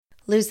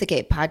Lose the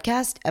Cape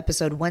podcast,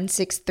 episode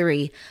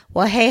 163.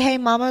 Well, hey,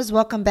 mamas,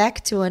 welcome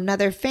back to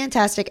another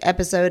fantastic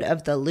episode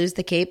of the Lose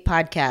the Cape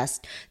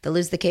podcast. The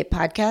Lose the Cape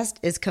podcast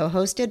is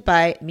co-hosted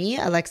by me,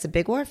 Alexa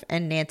Bigwharf,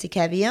 and Nancy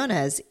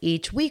Caviones.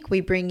 Each week,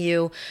 we bring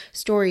you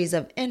stories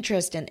of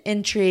interest and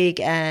intrigue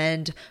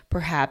and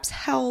perhaps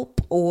help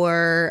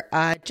or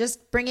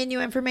just bringing you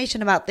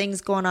information about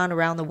things going on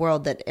around the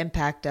world that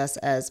impact us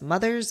as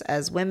mothers,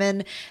 as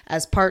women,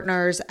 as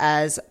partners,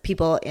 as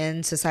people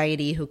in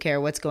society who care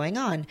what's going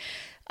on.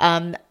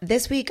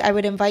 This week, I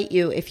would invite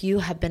you, if you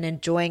have been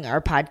enjoying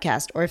our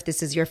podcast, or if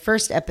this is your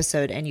first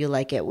episode and you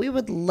like it, we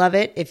would love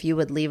it if you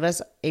would leave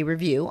us a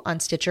review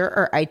on Stitcher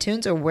or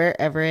iTunes or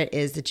wherever it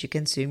is that you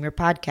consume your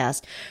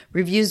podcast.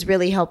 Reviews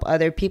really help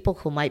other people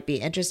who might be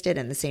interested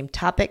in the same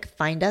topic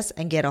find us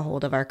and get a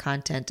hold of our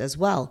content as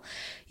well.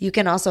 You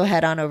can also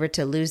head on over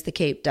to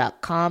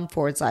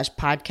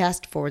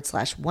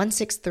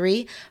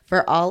losethecape.com/podcast/163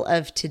 for all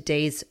of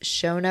today's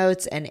show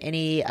notes and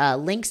any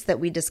links that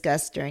we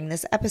discussed during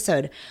this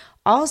episode.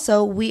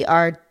 Also, we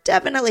are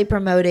definitely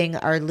promoting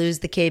our Lose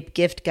the Cape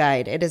gift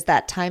guide. It is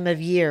that time of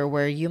year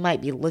where you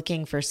might be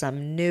looking for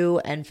some new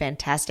and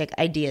fantastic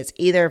ideas,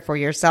 either for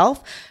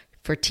yourself,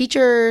 for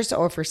teachers,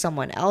 or for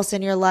someone else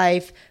in your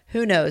life.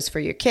 Who knows, for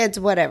your kids,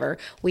 whatever.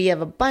 We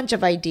have a bunch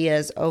of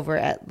ideas over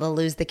at the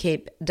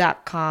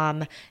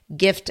losethecape.com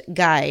gift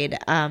guide.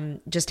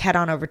 Just head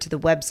on over to the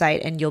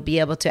website and you'll be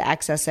able to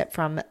access it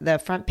from the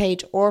front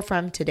page or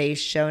from today's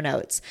show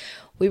notes.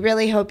 We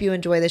really hope you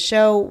enjoy the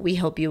show. We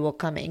hope you will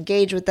come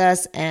engage with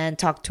us and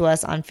talk to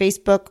us on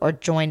Facebook or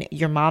join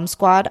your mom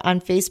squad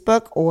on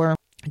Facebook or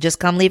just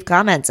come leave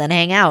comments and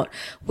hang out.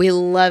 We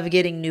love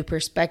getting new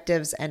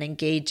perspectives and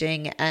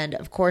engaging, and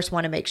of course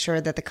want to make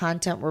sure that the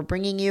content we're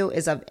bringing you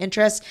is of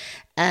interest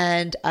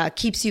and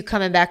keeps you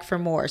coming back for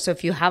more. So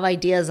if you have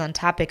ideas on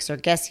topics or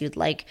guests you'd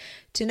like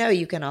to know,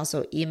 you can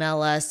also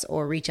email us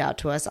or reach out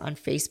to us on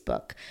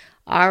Facebook.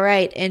 All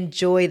right,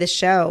 enjoy the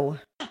show.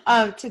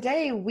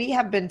 Today, we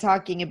have been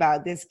talking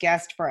about this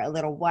guest for a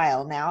little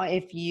while now.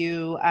 If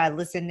you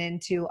listen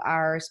into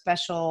our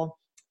special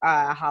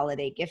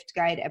holiday gift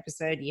guide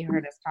episode, you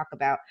heard us talk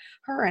about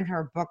her and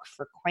her book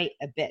for quite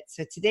a bit.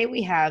 So today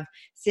we have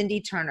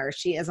Cindi Turner.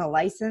 She is a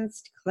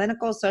licensed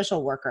clinical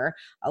social worker,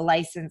 a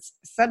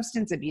licensed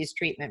substance abuse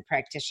treatment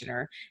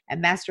practitioner, a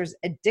master's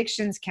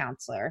addictions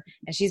counselor,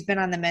 and she's been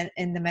on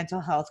in the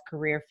mental health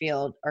care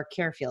field,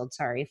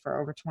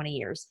 for over 20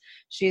 years.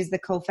 She is the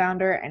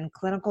co-founder and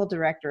clinical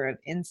director of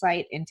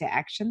Insight into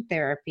Action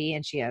Therapy,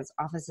 and she has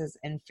offices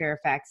in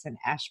Fairfax and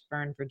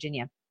Ashburn,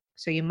 Virginia.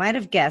 So you might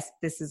have guessed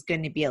this is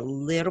going to be a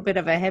little bit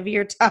of a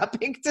heavier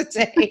topic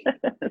today,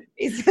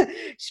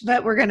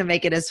 but we're going to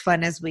make it as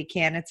fun as we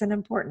can. It's an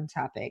important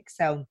topic.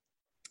 So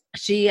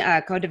she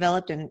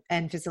co-developed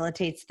and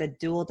facilitates the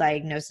Dual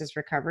Diagnosis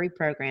Recovery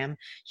Program.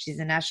 She's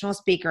a national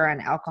speaker on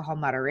alcohol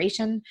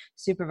moderation,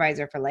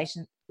 supervisor for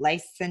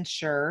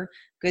licensure,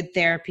 good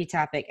therapy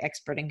topic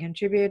expert and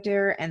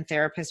contributor, and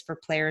therapist for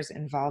players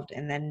involved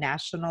in the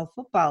National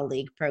Football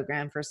League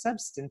program for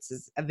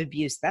substances of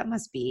abuse. That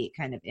must be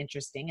kind of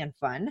interesting and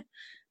fun.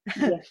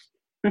 Yes.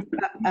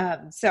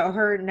 So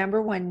her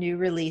number one new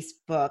release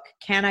book,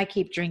 Can I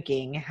Keep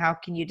Drinking? How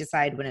Can You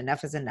Decide When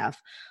Enough is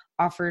Enough?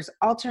 Offers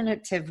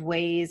alternative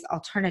ways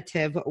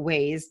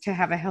to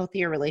have a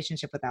healthier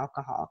relationship with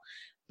alcohol.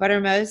 But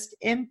her most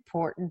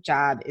important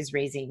job is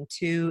raising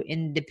two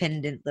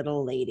independent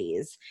little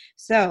ladies.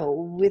 So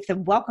with a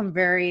welcome,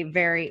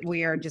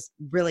 we are just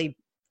really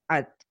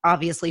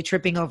obviously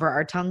tripping over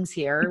our tongues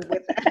here.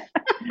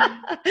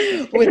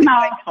 With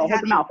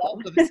a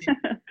mouthful.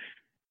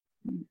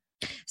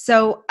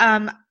 So,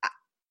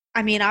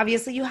 I mean,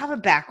 obviously you have a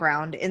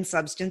background in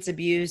substance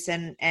abuse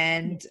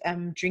and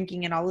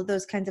drinking and all of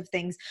those kinds of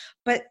things.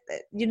 But,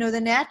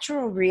 the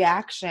natural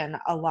reaction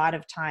a lot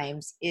of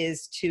times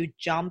is to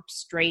jump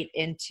straight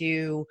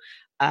into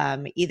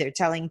either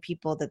telling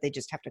people that they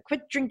just have to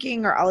quit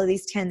drinking or all of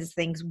these kinds of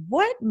things.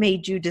 What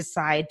made you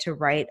decide to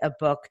write a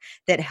book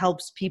that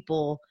helps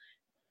people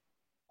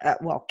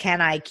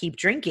can I keep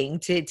drinking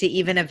to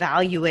even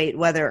evaluate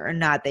whether or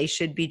not they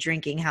should be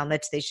drinking, how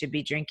much they should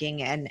be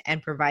drinking, and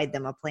provide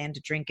them a plan to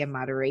drink in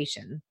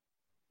moderation?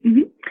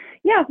 Mm-hmm.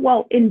 Yeah,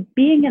 well, in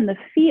being in the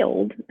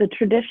field, the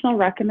traditional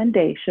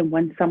recommendation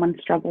when someone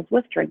struggles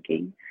with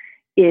drinking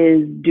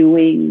is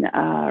doing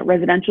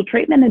residential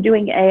treatment and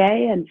doing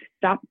AA and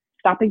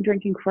stopping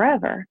drinking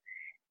forever.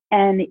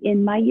 And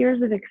in my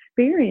years of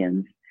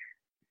experience,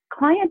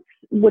 clients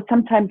would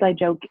sometimes, I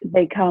joke,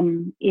 they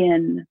come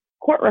in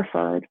court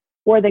referred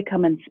or they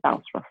come in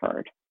spouse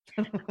referred.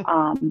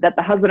 That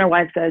the husband or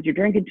wife says you're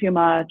drinking too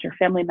much or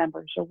family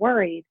members are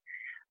worried,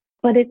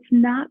 but it's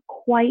not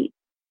quite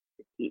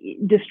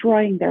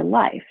destroying their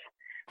life.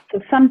 So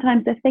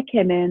sometimes if they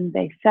came in,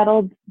 they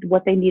settled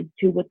what they needed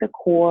to with the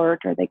court,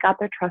 or they got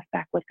their trust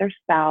back with their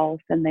spouse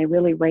and they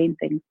really reined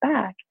things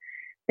back,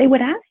 they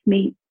would ask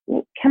me,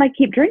 well, can I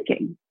keep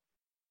drinking?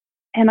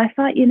 And I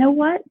thought, you know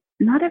what?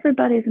 Not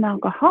everybody's an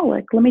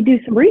alcoholic. Let me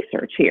do some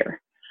research here.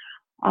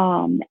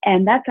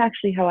 And that's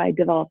actually how I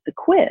developed the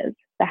quiz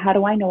the How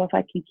Do I Know If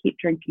I Can Keep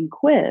Drinking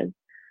quiz,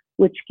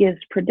 which gives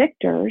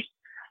predictors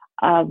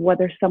of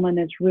whether someone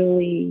is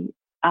really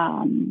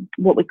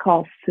what we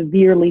call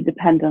severely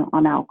dependent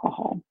on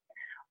alcohol.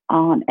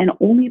 And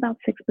only about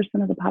 6%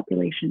 of the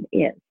population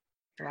is.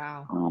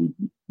 Wow.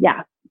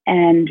 Yeah.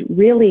 And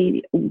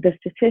really, the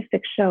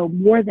statistics show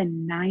more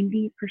than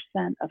 90%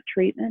 of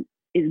treatment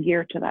is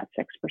geared to that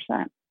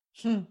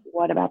 6%.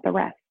 What about the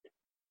rest?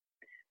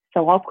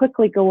 So I'll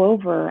quickly go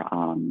over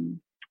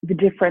the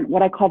different,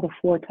 what I call the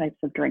 4 types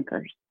of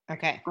drinkers.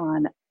 Okay.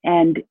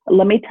 And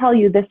let me tell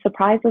you, this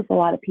surprises a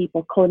lot of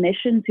people.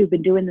 Clinicians who've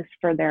been doing this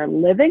for their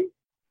living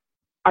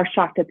are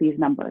shocked at these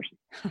numbers.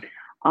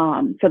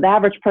 So the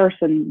average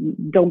person,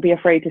 don't be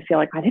afraid to feel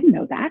like, I didn't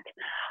know that.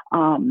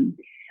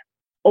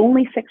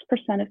 Only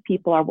 6% of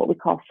people are what we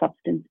call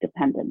substance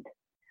dependent.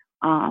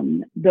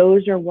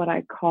 Those are what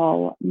I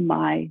call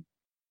my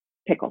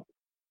pickle.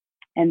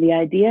 And the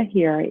idea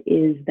here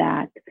is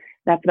that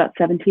that's about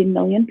 17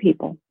 million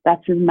people.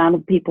 That's the amount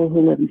of people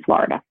who live in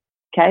Florida.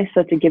 Okay,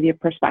 so to give you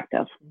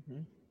perspective,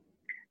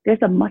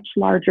 there's a much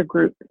larger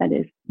group that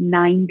is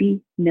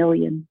 90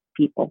 million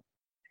people.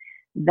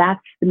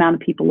 That's the amount of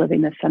people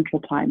living in the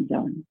central time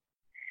zone.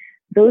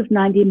 Those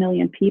 90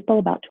 million people,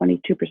 about 22%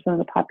 of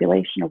the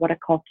population, are what I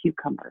call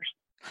cucumbers.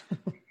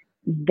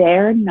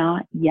 They're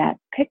not yet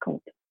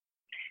pickled.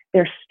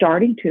 They're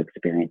starting to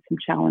experience some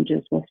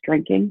challenges with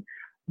drinking,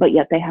 but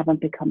yet they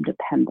haven't become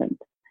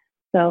dependent.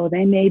 So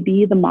they may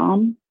be the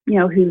mom,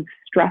 who's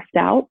stressed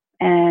out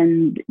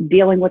and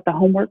dealing with the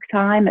homework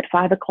time at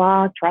 5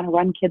 o'clock, trying to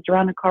run kids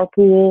around a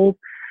carpool,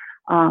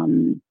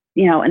 and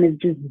is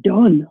just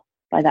done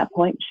by that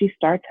point. She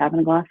starts having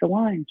a glass of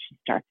wine. She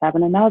starts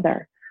having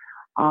another,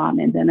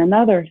 and then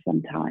another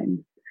sometimes.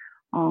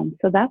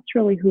 So that's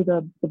really who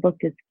the book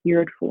is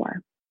geared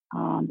for.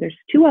 There's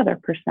 2 other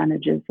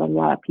percentages that a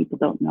lot of people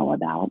don't know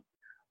about.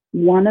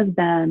 One of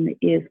them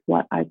is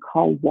what I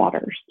call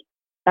waters.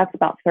 That's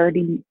about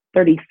 37%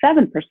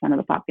 of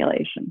the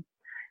population.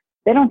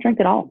 They don't drink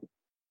at all.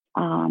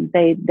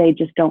 They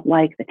just don't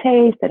like the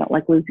taste. They don't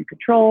like losing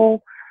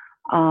control.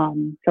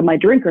 So my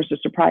drinkers are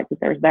surprised that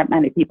there's that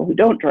many people who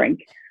don't drink.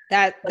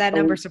 That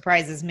number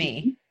surprises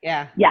me.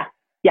 Yeah. Yeah.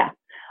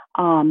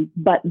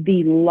 But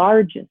the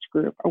largest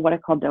group are what I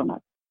call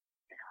donuts.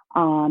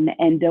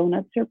 And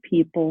donuts are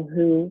people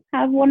who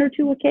have 1 or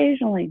 2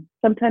 occasionally.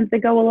 Sometimes they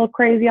go a little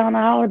crazy on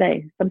a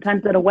holiday.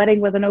 Sometimes at a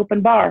wedding with an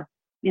open bar,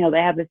 they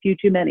have a few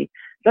too many.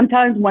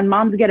 Sometimes when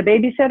moms get a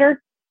babysitter,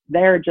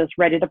 they're just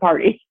ready to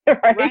party,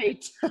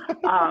 right?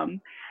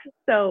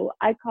 So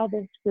I call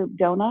this group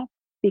donuts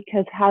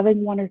because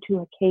having 1 or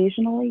 2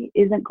 occasionally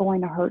isn't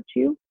going to hurt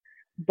you,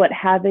 but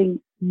having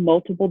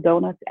multiple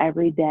donuts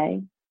every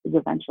day is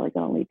eventually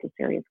going to lead to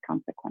serious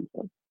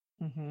consequences.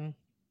 Mm-hmm.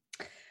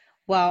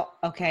 Well,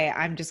 okay,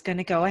 I'm just going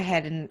to go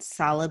ahead and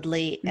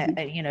solidly,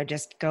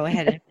 just go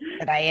ahead and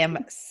that I am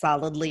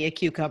solidly a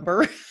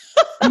cucumber.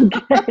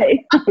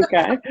 Okay.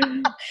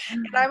 And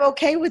I'm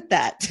okay with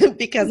that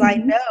because I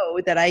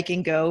know that I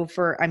can go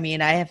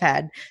I have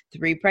had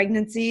 3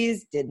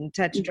 pregnancies, didn't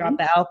touch a drop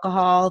of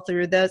alcohol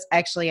through those.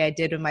 Actually, I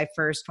did in my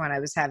first one.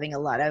 I was having a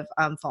lot of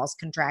false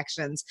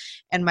contractions,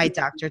 and my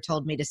doctor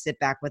told me to sit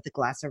back with a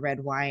glass of red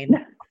wine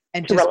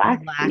and just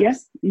relax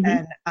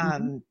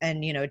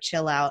and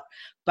chill out.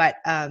 But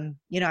I've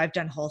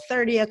done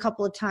Whole30 a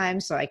couple of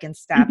times, so I can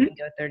stop and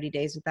go 30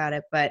 days without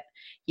it. But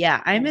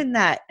yeah, I'm in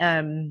that.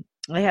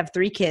 I have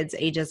 3 kids,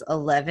 ages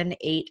 11,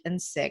 8,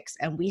 and 6,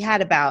 and we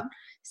had about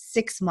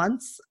 6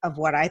 months of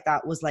what I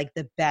thought was like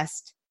the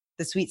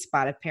sweet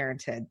spot of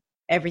parenthood.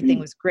 Everything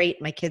was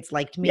great. My kids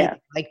liked me, they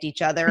liked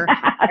each other.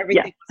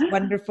 Everything was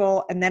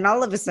wonderful. And then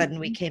all of a sudden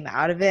we came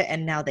out of it,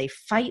 and now they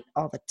fight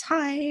all the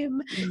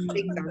time.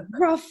 Things are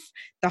rough.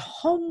 The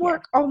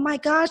homework. Oh my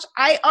gosh.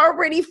 I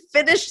already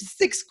finished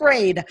 6th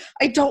grade.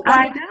 I don't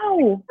want to do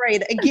 6th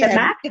grade again.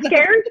 That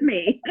scares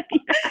me.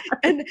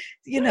 And,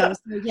 so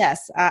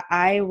yes,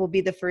 I will be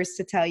the first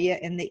to tell you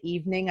in the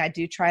evening, I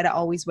do try to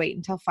always wait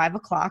until 5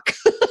 o'clock.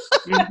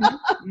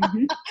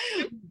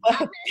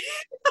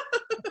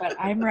 But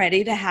I'm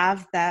ready to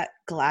have that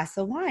glass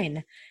of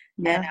wine.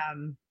 Yeah.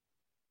 And,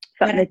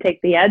 something to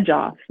take the edge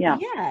off. Yeah.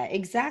 Yeah,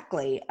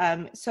 exactly.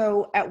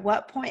 So at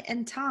what point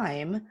in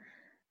time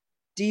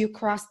do you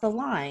cross the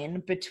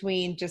line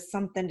between just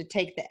something to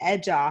take the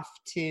edge off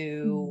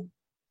to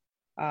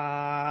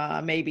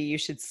maybe you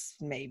should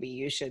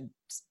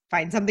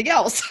find something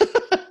else?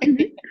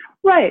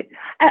 Right.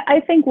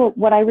 I think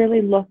what I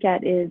really look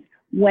at is,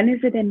 when is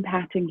it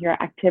impacting your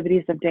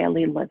activities of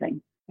daily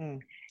living?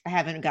 I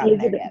haven't gotten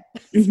there yet.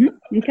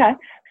 Okay.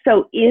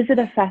 So is it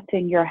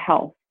affecting your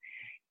health?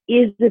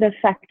 Is it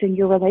affecting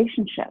your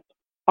relationship?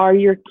 Are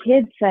your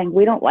kids saying,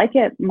 we don't like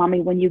it, Mommy,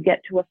 when you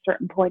get to a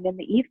certain point in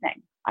the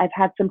evening? I've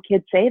had some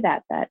kids say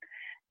that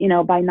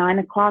by 9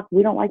 o'clock,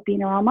 we don't like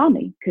being around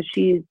Mommy because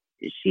she's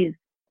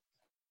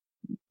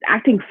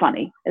acting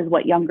funny, is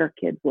what younger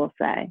kids will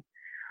say.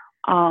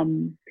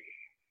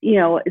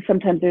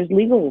 Sometimes there's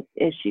legal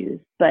issues,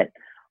 but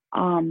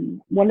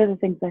one of the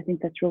things I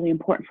think that's really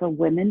important for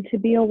women to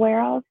be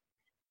aware of,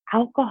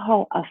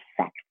 alcohol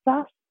affects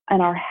us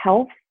and our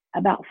health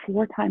about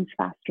 4 times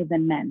faster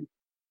than men.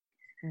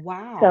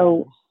 Wow.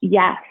 So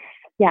yes,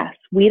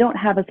 we don't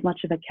have as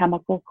much of a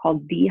chemical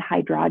called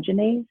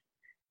dehydrogenase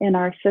in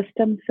our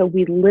system. So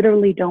we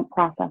literally don't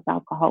process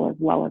alcohol as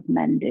well as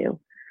men do.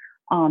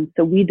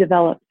 So we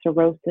develop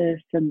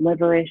cirrhosis and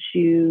liver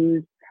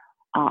issues,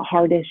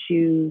 heart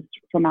issues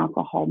from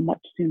alcohol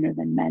much sooner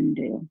than men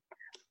do.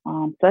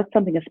 So that's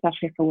something,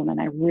 especially for women,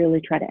 I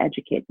really try to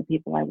educate the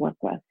people I work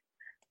with.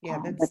 Yeah,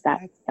 that's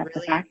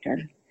really a factor.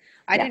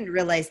 I didn't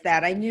realize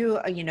that. I knew,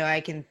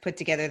 I can put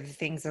together the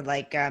things of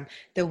like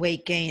the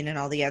weight gain and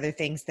all the other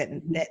things that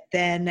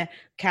then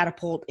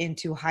catapult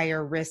into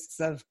higher risks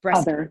of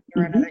breast cancer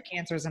and other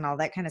cancers and all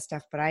that kind of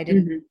stuff. But I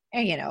didn't,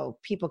 and,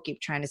 people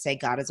keep trying to say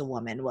God is a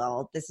woman.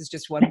 Well, this is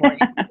just one more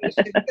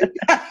indication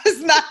that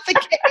is not the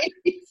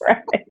case.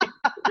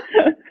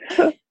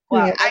 Right.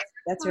 Wow,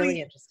 that's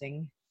really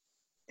interesting.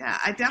 Yeah,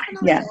 I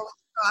definitely always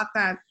thought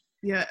that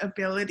your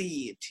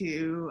ability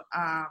to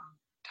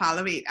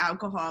tolerate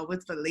alcohol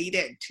was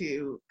related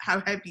to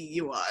how heavy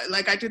you are.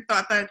 Like I just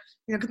thought that,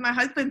 because my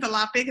husband's a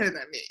lot bigger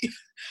than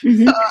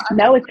me. So,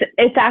 no,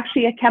 it's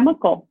actually a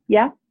chemical.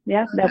 Yeah.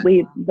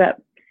 That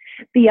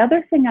the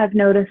other thing I've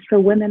noticed for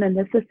women, and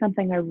this is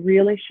something I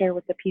really share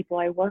with the people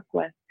I work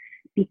with,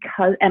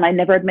 and I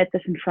never admit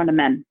this in front of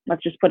men.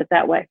 Let's just put it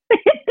that way.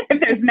 If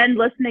there's men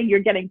listening, you're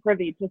getting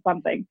privy to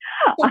something.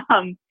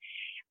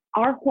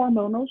 Our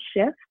hormonal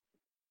shifts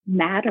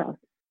matter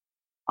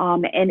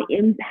and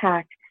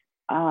impact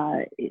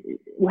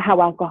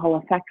how alcohol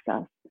affects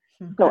us.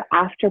 So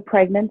after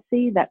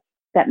pregnancy, that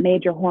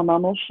major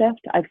hormonal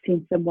shift, I've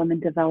seen some women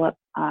develop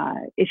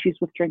issues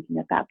with drinking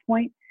at that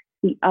point.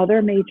 The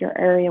other major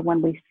area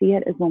when we see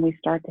it is when we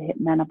start to hit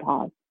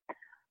menopause.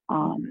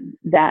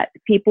 That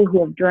people who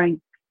have drank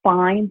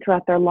fine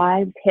throughout their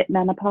lives hit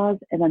menopause,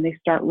 and then they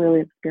start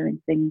really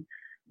experiencing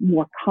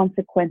more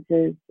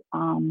consequences,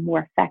 more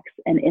effects,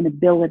 and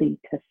inability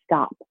to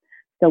stop.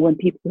 So when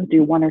people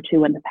do 1 or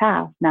 2 in the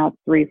past, now it's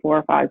 3,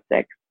 4, 5,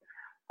 6,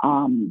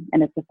 and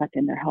it's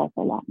affecting their health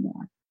a lot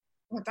more.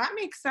 Well, that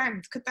makes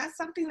sense, because that's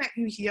something that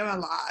you hear a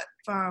lot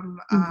from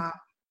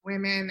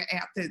women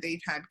after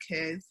they've had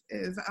kids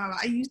is,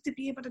 I used to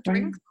be able to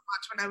drink so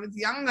much when I was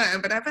younger,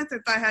 but ever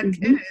since I had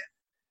kids,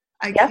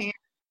 I can't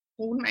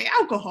hold my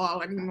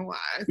alcohol anymore.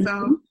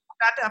 So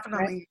that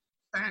definitely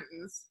makes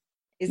sense.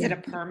 Is it a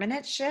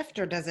permanent shift,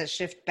 or does it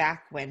shift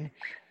back when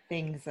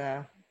things...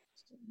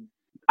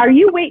 Are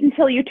you waiting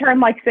until you turn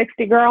like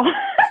 60, girl?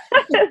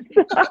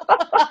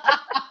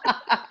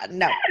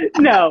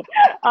 No.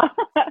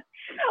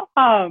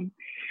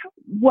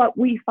 What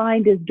we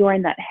find is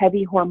during that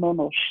heavy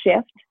hormonal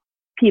shift,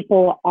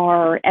 people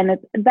are, and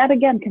that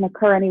again can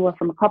occur anywhere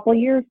from a couple of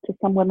years to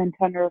some women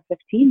 10 or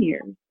 15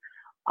 years.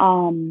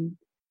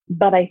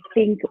 But I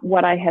think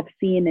what I have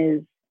seen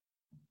is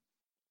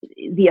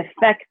the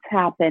effects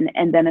happen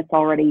and then it's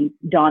already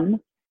done.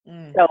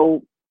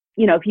 So,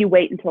 if you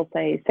wait until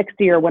say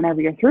 60 or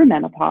whenever you're through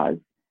menopause,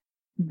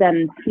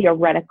 then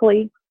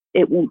theoretically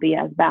it won't be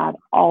as bad.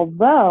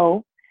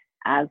 Although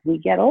as we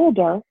get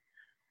older,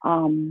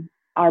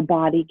 our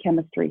body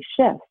chemistry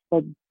shifts.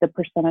 So the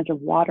percentage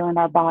of water in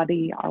our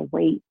body, our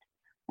weight,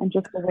 and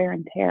just the wear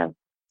and tear.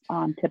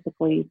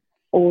 Typically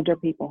older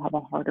people have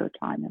a harder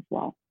time as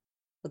well.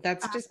 Well,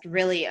 that's just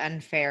really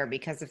unfair,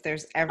 because if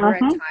there's ever a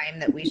time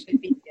that we should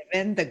be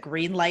given the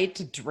green light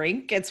to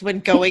drink, it's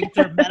when going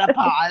through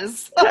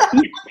menopause.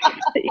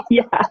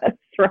 Yes,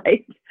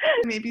 right.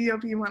 Maybe you'll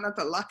be one of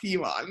the lucky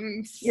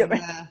ones.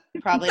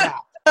 Probably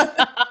not.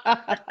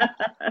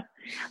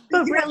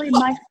 But really,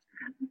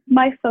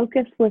 my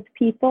focus with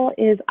people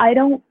is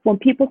when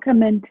people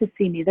come in to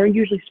see me, they're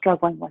usually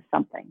struggling with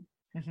something.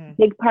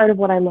 Big part of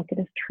what I look at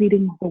is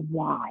treating the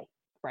why.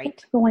 Right.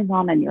 What's going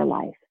on in your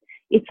life?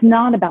 It's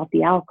not about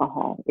the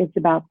alcohol. It's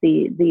about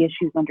the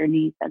issues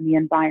underneath and the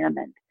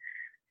environment.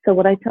 So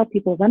what I tell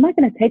people is I'm not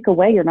going to take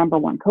away your number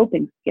one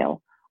coping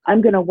skill.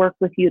 I'm going to work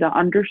with you to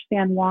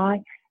understand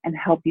why and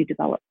help you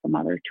develop some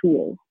other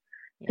tools.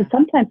 So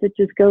sometimes it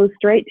just goes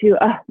straight to,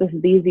 this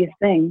is the easiest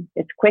thing.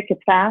 It's quick,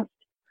 it's fast,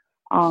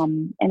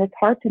 and it's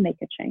hard to make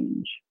a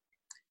change.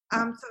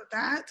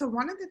 So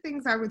one of the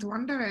things I was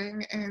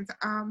wondering is,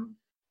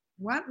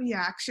 what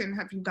reaction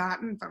have you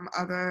gotten from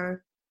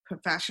other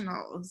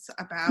professionals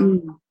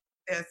about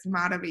this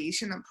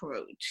moderation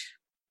approach?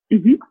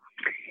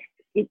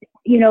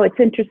 It's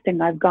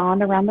interesting. I've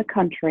gone around the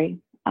country.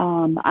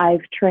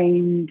 I've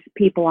trained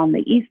people on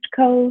the East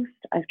Coast.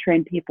 I've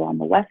trained people on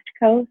the West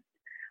Coast,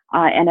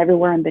 and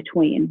everywhere in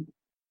between.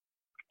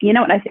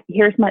 And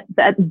here's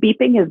that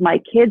beeping is my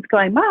kids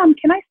going, Mom,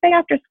 can I stay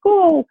after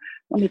school?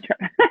 Let me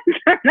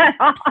turn that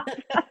off.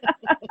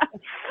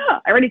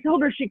 I already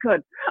told her she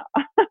could.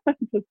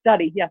 To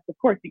study. Yes, of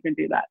course you can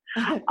do that.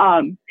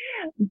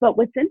 But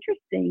what's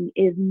interesting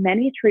is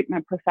many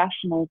treatment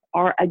professionals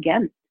are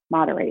against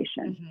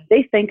moderation.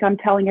 They think I'm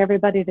telling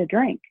everybody to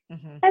drink.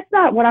 That's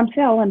not what I'm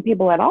telling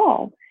people at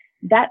all.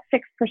 That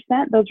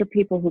 6%, those are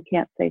people who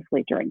can't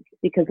safely drink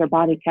because their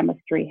body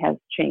chemistry has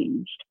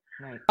changed.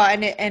 Right.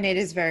 And it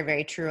is very,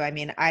 very true. I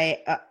mean,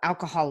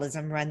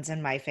 alcoholism runs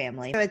in my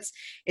family. So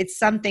it's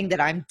something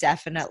that I'm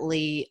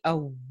definitely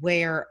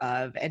aware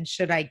of. And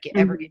should I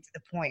ever get to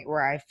the point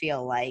where I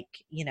feel like,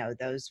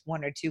 those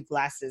one or two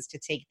glasses to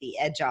take the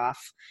edge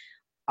off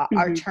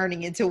are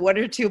turning into one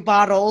or two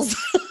bottles.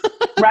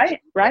 Right.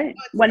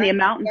 When the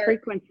amount and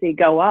frequency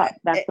go up,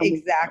 that's when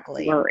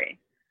exactly. we worry.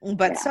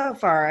 But so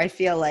far, I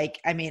feel like,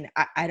 I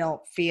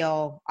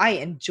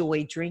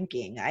enjoy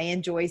drinking. I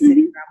enjoy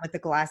sitting around with a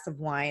glass of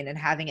wine and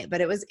having it. But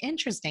it was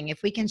interesting.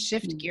 If we can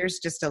shift gears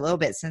just a little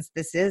bit, since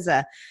this is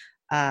a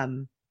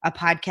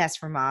podcast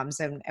for moms,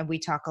 and we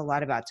talk a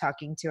lot about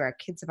talking to our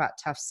kids about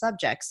tough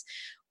subjects.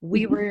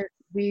 We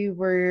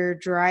were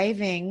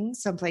driving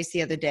someplace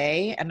the other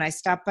day, and I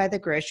stopped by the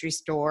grocery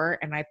store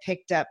and I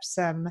picked up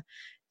some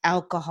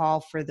alcohol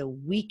for the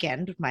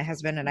weekend. My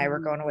husband and I were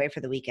going away for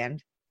the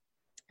weekend.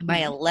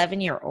 My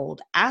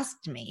 11-year-old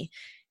asked me,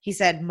 he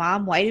said,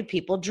 "Mom, why do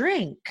people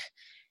drink?"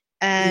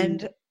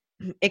 And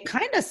it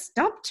kind of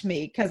stumped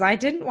me because I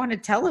didn't want to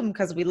tell him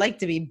because we like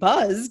to be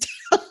buzzed.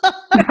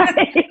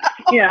 Right.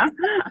 Yeah.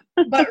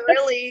 But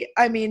really,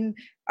 I mean,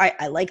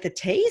 I like the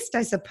taste,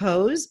 I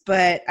suppose,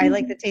 but I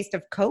like the taste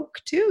of Coke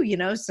too,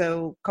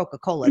 so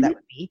Coca-Cola, that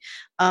would be,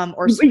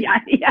 or yeah.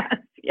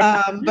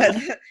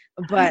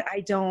 But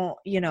I don't,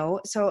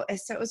 so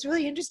it was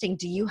really interesting.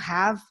 Do you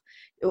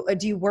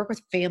work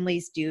with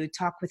families? Do you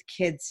talk with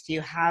kids? Do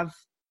you have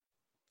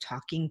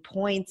talking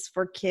points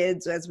for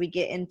kids as we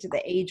get into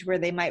the age where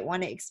they might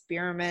want to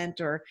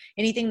experiment, or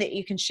anything that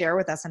you can share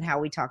with us on how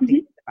we talk to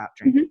kids about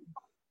drinking?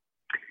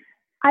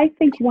 I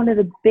think one of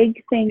the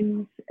big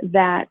things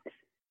that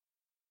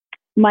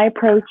my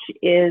approach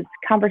is,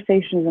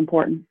 conversation is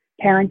important.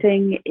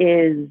 Parenting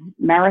is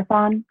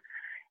marathon,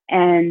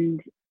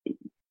 and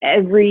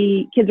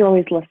kids are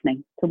always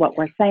listening to what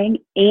we're saying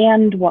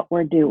and what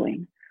we're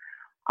doing.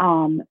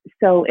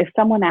 So if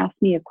someone asks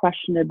me a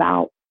question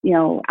about,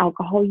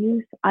 alcohol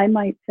use, I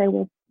might say,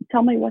 well,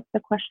 tell me what's the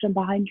question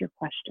behind your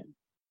question.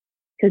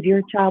 Because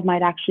your child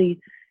might actually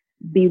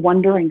be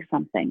wondering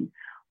something,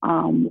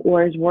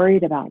 or is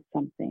worried about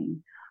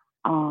something.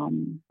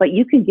 But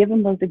you can give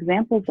them those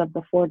examples of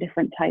the 4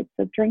 different types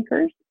of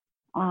drinkers.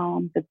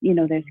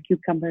 There's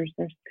cucumbers,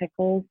 there's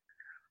pickles.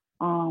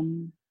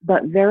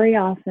 But very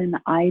often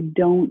I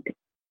don't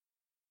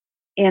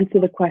answer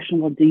the question,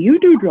 well, do you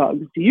do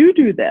drugs? Do you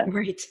do this?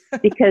 Right.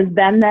 Because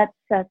then that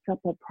sets up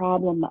a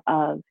problem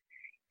of,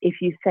 if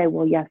you say,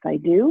 well, yes, I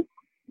do,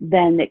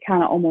 then it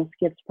kind of almost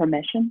gives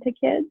permission to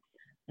kids.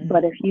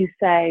 But if you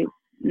say,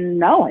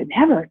 no, I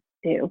never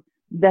do,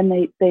 then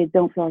they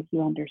don't feel like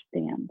you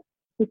understand.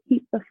 So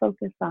keep the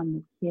focus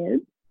on the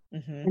kids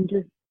and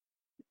just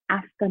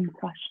ask them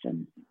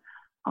questions,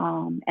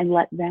 and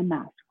let them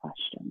ask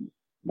questions.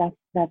 That's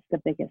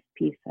the biggest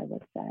piece, I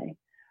would say.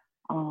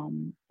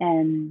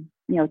 And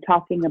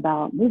talking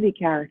about movie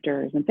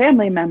characters and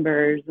family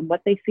members and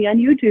what they see on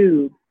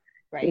YouTube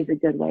is a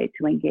good way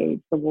to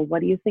engage. So, well,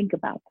 what do you think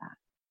about that?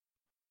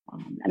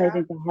 And I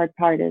think the hard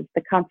part is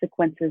the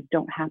consequences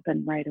don't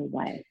happen right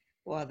away.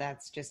 Well,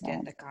 that's just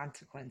it, the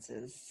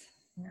consequences.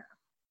 Yeah.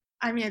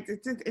 I mean,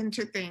 it's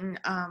interesting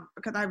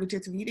because I was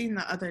just reading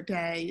the other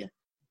day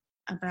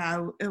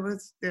about, it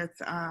was this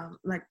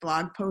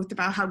blog post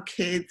about how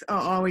kids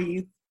are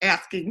always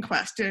asking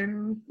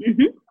questions.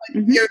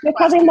 That's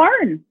how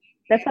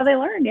they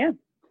learn. Yeah.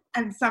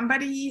 And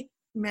somebody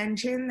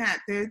mentioned that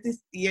there's this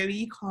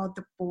theory called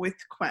the 4th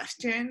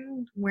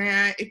question,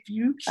 where if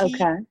you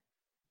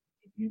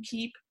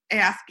keep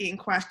asking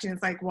questions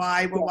like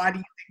why, well, why do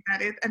you think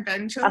that is,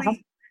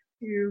 eventually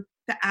to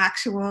the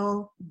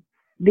actual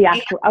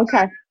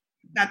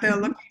that they're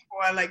looking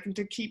for, like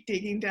to keep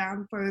digging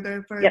down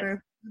further.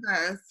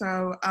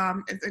 So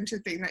it's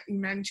interesting that you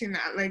mentioned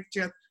that, like,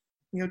 just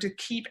to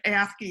keep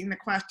asking the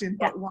question,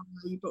 but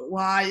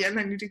why, and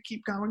then you just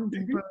keep going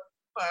deeper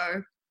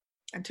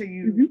until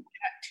you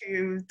get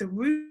to the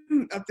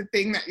root of the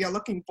thing that you're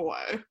looking for.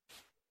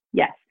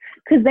 Yes,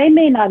 because they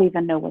may not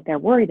even know what they're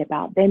worried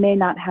about. They may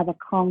not have a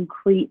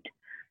concrete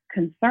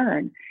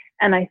concern.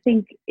 And I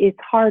think it's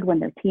hard when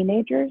they're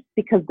teenagers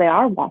because they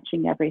are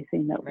watching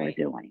everything that we're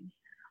doing.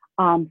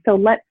 So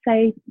let's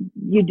say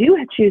you do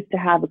choose to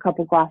have a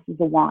couple glasses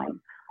of wine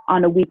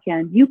on a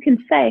weekend. You can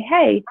say,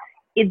 hey,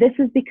 this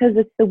is because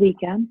it's the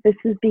weekend. This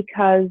is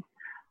because,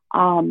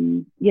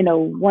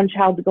 one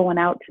child's going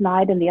out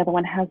tonight and the other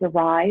one has a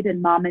ride,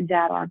 and mom and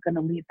dad aren't going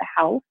to leave the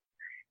house.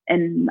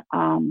 And,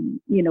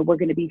 we're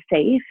going to be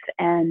safe,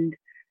 and,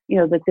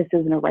 that this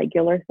isn't a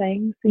regular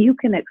thing. So you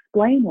can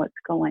explain what's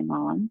going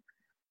on.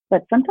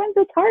 But sometimes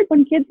it's hard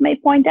when kids may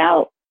point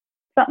out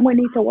something we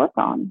need to work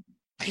on.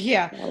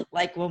 Yeah,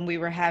 like when we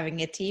were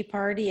having a tea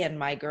party and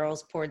my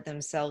girls poured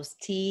themselves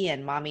tea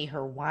and mommy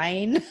her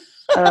wine.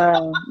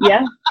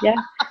 Yeah.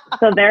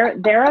 So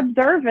they're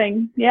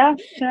observing. Yeah.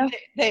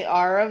 They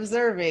are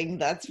observing,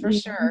 that's for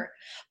sure.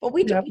 But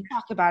we do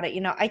talk about it.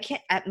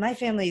 My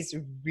family's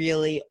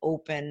really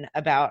open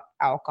about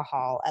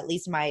alcohol, at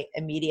least my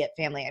immediate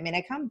family. I mean,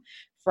 I come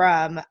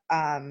from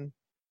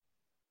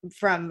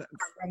from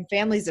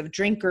families of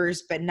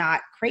drinkers, but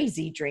not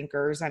crazy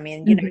drinkers. I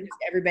mean, just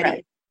everybody,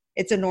 Right.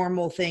 it's a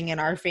normal thing in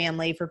our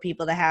family for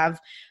people to have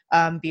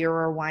beer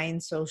or wine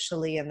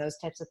socially and those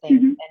types of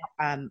things.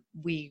 And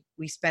we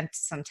spent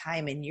some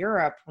time in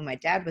Europe when my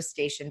dad was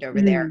stationed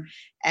over there,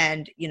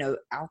 and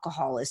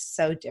alcohol is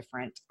so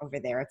different over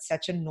there. It's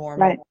such a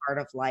normal part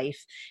of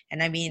life.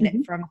 And I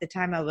mean, from the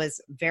time I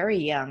was very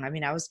young, I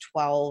mean, I was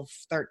 11,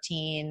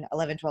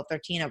 12,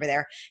 13 over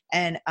there,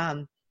 and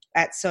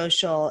at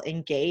social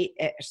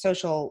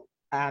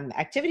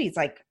activities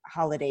like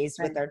holidays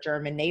with our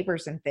German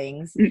neighbors and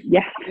things.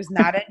 Yeah. It was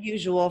not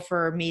unusual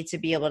for me to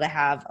be able to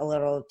have a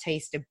little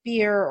taste of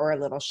beer or a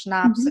little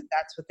schnapps if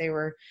that's what they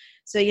were.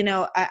 So,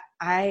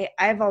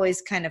 I've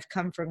always kind of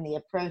come from the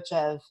approach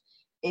of,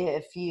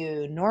 if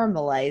you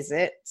normalize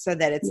it so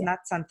that it's not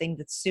something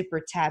that's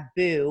super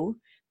taboo,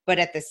 but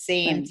at the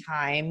same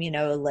time,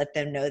 let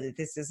them know that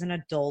this is an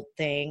adult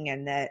thing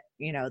and that,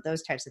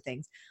 those types of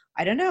things.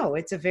 I don't know.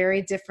 It's a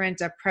very different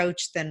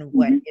approach than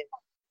what is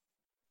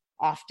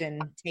often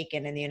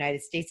taken in the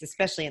United States,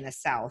 especially in the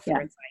South,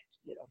 where it's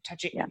like,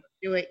 touch it,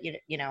 do it,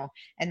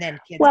 and then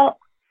kids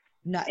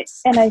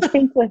nuts. And I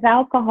think with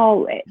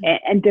alcohol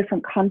and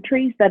different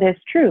countries, that is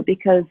true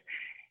because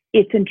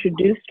it's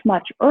introduced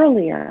much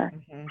earlier.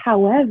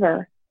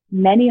 However,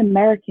 many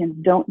Americans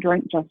don't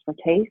drink just for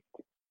taste.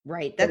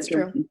 Right. That's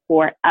true.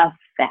 For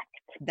effect.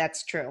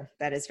 That's true.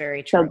 That is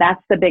very true. So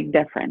that's the big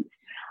difference.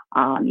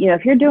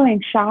 If you're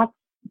doing shots,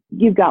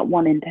 you've got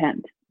one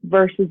intent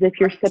versus if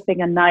you're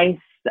sipping a nice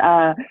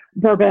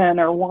bourbon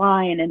or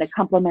wine and it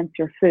complements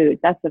your food.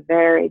 That's a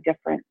very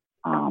different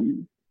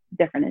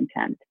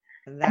intent.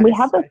 And we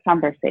have those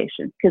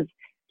conversations because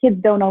kids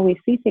don't always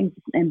see things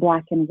in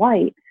black and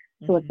white.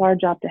 So it's our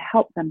job to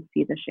help them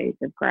see the shades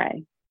of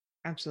gray.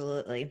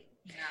 Absolutely.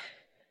 Yeah.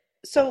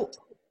 So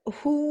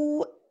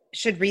who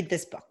should read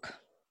this book?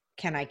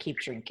 Can I Keep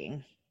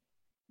Drinking?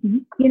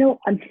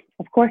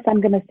 Of course,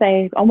 I'm going to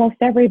say almost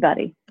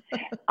everybody,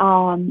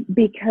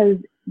 because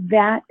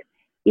that,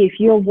 if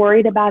you're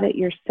worried about it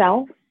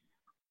yourself,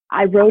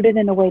 I wrote it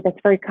in a way that's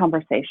very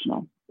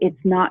conversational. It's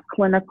not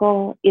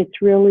clinical.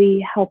 It's really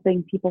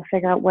helping people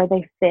figure out where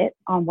they fit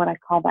on what I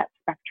call that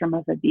spectrum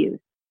of abuse,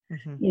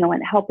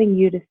 and helping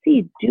you to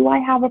see, do I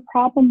have a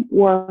problem,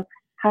 or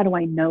how do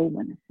I know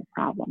when it's a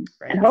problem?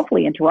 Right. And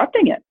hopefully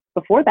interrupting it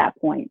before that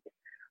point.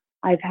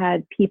 I've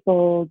had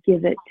people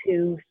give it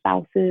to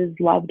spouses,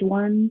 loved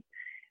ones,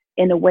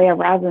 in a way of,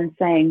 rather than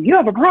saying, you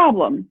have a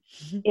problem,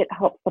 it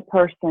helps the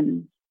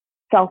person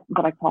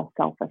what I call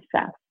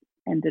self-assess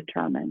and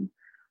determine.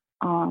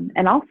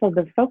 And also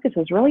the focus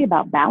is really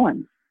about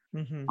balance.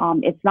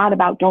 It's not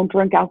about don't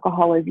drink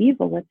alcohol is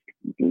evil.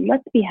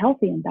 Let's be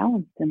healthy and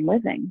balanced in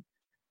living.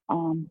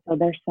 So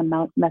there's some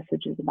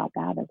messages about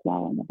that as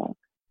well in the book.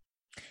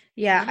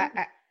 Yeah.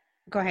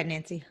 Go ahead,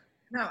 Nancy.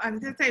 No, I was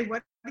going to say,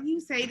 what do you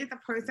say to the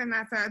person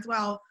that says,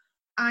 well,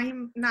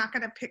 I'm not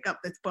going to pick up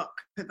this book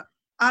because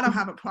I don't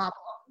have a problem,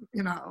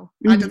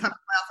 I just have a glass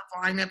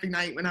of wine every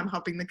night when I'm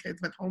helping the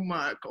kids with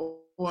homework,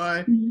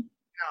 or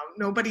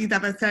nobody's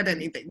ever said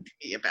anything to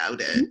me about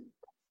it.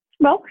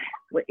 Well,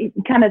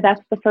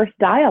 that's the first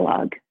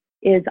dialogue,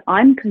 is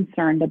I'm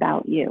concerned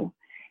about you,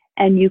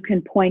 and you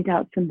can point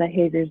out some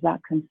behaviors that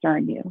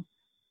concern you.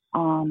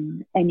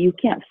 And you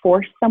can't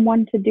force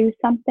someone to do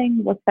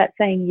something. What's that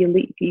saying?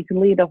 You can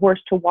lead a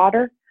horse to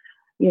water.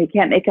 You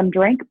can't make them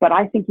drink, but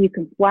I think you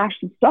can splash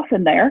some stuff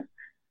in there,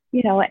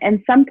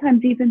 and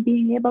sometimes even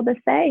being able to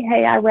say,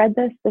 hey, I read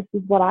this. This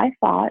is what I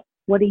thought.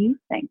 What do you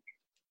think?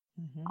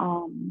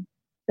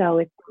 So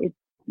it's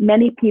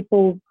many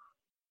people,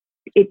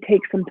 it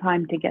takes some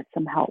time to get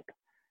some help.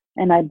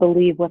 And I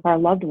believe with our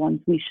loved ones,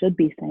 we should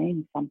be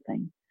saying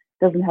something.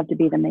 It doesn't have to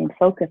be the main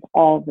focus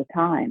all the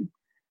time.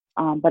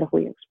 But if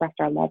we express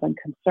our love and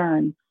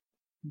concern,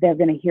 they're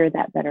going to hear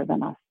that better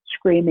than us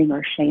screaming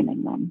or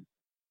shaming them.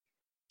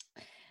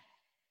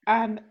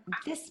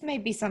 This may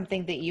be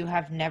something that you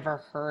have never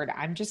heard.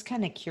 I'm just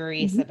kind of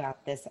curious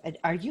about this.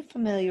 Are you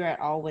familiar at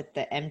all with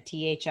the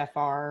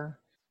MTHFR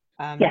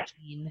Yes,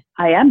 gene?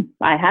 I am.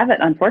 I have it,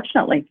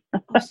 unfortunately.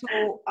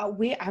 So I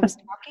was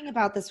talking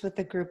about this with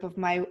a group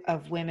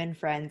of women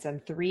friends,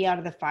 and 3 out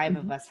of the 5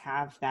 of us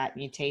have that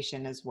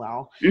mutation as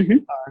well,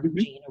 or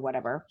gene or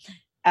whatever.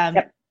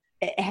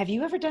 Have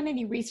you ever done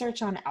any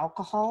research on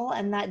alcohol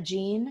and that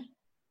gene?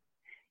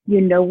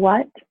 You know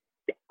what?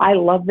 I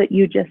love that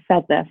you just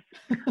said this.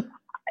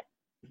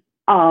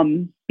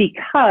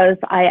 Because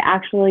I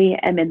actually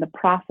am in the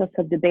process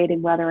of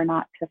debating whether or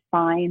not to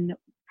sign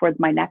for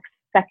my next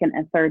second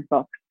and third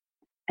book.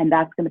 And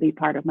that's going to be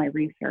part of my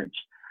research,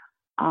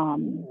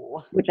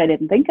 which I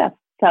didn't think of.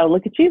 So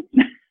look at you.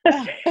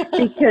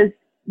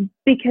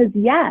 because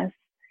yes,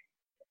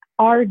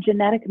 our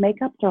genetic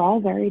makeups are all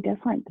very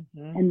different.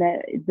 And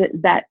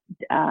that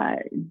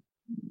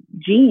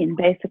gene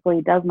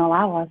basically doesn't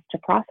allow us to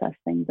process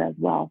things as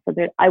well. So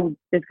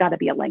there's got to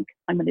be a link.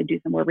 I'm going to do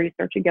some more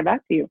research and get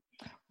back to you.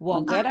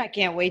 Well, good. I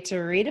can't wait to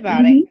read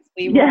about it.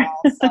 We were Yeah.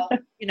 also,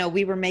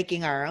 we were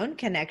making our own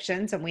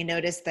connections, and we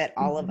noticed that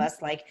all of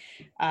us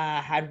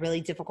had really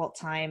difficult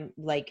time.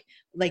 Like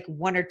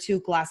 1 or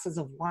 2 glasses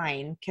of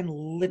wine can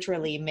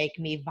literally make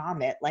me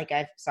vomit. Like,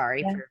 I'm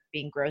sorry for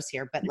being gross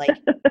here, but like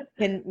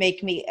can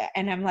make me,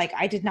 and I'm like,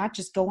 I did not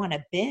just go on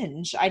a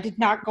binge. I did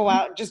not go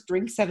out and just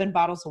drink 7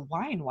 bottles of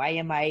wine. Why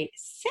am I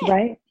sick?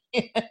 Right.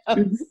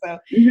 So,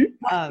 yeah,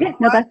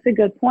 no, that's a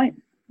good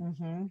point.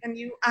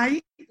 And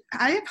I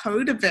have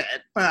heard of it,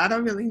 but I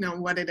don't really know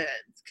what it is.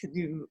 Could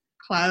you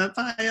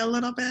clarify a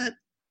little bit,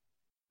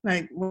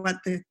 like what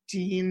the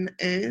gene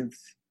is?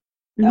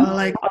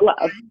 Or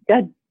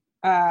Good.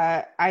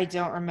 I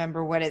don't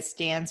remember what it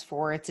stands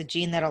for. It's a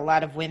gene that a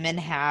lot of women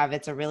have.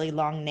 It's a really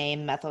long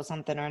name, methyl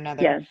something or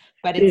another. Yes.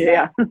 But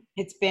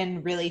it's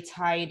been really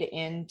tied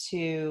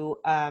into,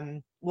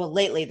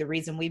 lately the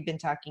reason we've been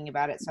talking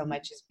about it so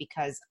much is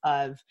because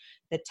of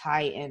the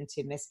tie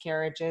into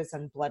miscarriages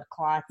and blood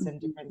clots and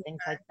different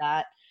things like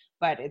that.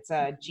 But it's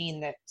a gene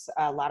that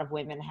a lot of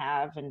women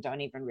have and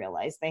don't even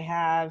realize they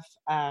have.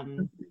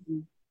 Go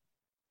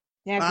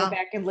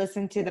back and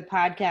listen to the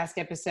podcast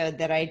episode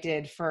that I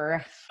did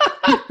for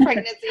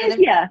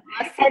pregnancy.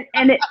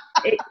 And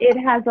it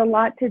has a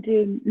lot to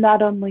do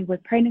not only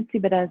with pregnancy,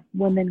 but as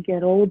women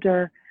get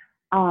older,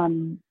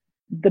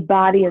 the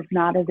body is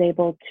not as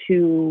able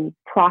to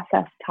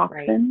process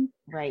toxins.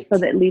 Right. So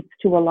that leads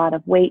to a lot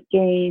of weight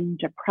gain,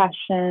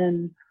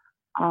 depression,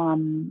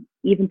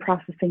 even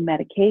processing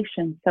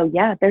medication. So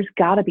yeah, there's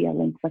got to be a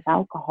link with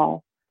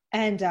alcohol.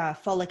 And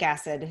folic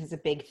acid is a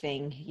big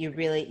thing. You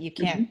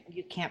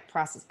can't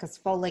process, because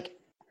folate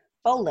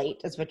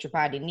is what your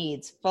body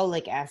needs.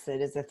 Folic acid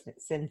is a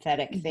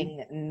synthetic thing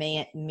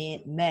that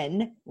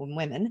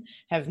women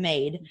have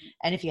made.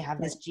 And if you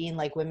have this gene,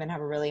 like, women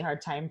have a really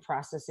hard time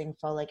processing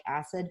folic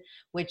acid,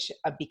 which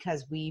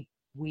because we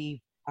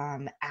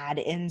add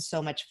in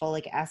so much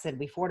folic acid,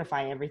 we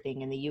fortify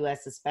everything in the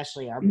US,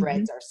 especially our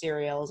breads, our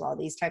cereals, all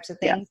these types of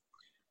things.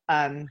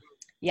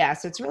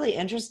 So it's really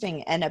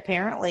interesting. And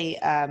apparently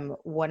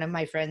one of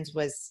my friends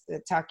was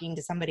talking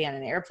to somebody on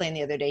an airplane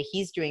the other day.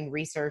 He's doing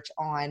research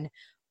on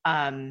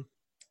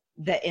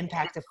the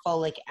impact of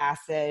folic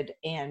acid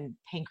and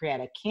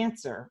pancreatic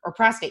cancer, or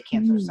prostate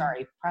cancer.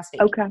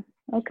 Prostate cancer.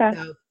 Okay.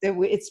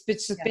 So it's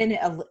been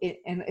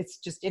and it's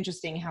just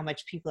interesting how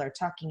much people are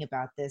talking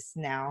about this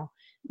now.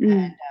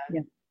 And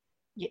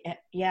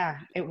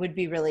it would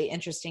be really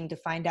interesting to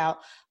find out,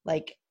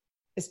 like,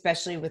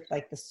 especially with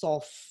like the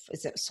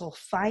is it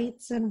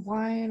sulfites in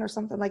wine or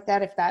something like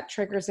that, if that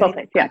triggers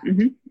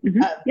sulfites,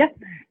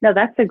 no,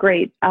 that's a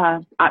great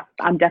I'm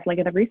definitely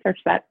going to research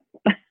that.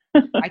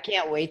 I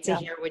can't wait to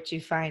hear what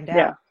you find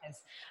out.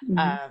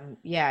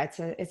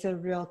 It's a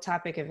real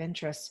topic of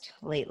interest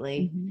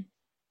lately.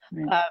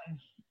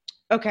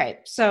 Okay,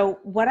 so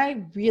what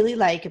I really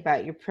like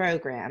about your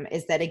program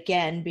is that,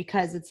 again,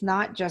 because it's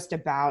not just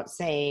about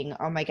saying,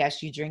 oh my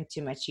gosh, you drink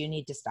too much, you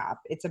need to stop.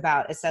 It's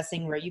about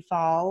assessing where you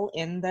fall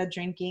in the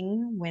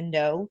drinking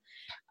window.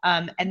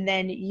 And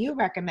then you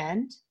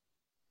recommend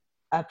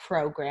a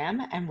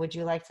program. And would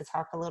you like to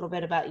talk a little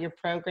bit about your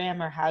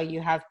program, or how you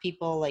have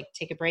people like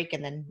take a break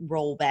and then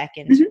roll back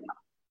into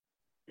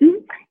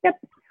it? Yep.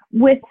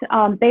 With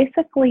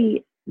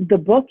basically, the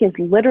book is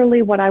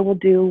literally what I will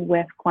do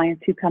with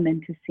clients who come in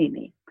to see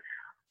me.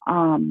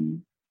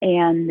 And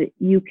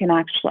you can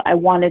I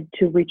wanted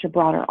to reach a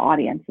broader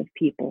audience of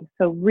people.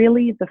 So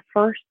really the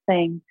first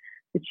thing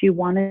that you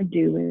want to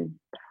do is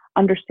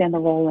understand the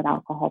role that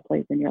alcohol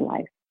plays in your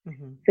life.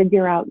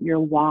 Figure out your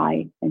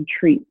why and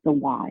treat the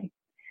why.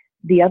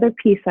 The other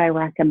piece I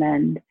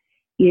recommend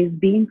is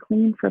being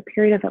clean for a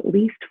period of at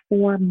least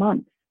 4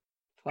 months.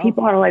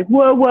 People are like,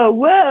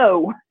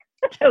 whoa.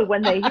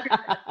 When they hear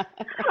that.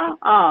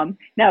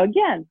 Now,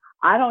 again,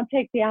 I don't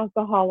take the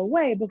alcohol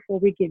away before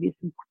we give you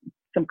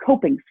some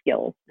coping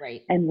skills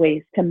and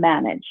ways to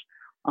manage,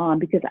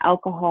 because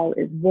alcohol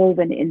is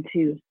woven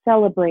into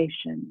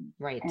celebrations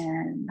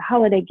and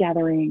holiday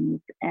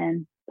gatherings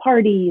and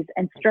parties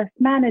and stress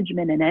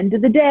management and end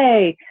of the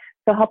day.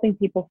 So helping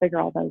people figure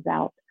all those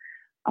out.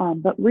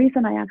 But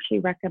reason I actually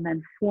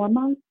recommend 4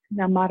 months.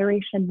 Now,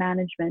 moderation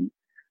management,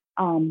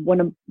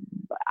 when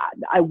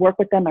I work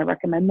with them, I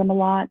recommend them a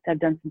lot. I've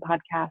done some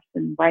podcasts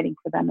and writing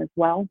for them as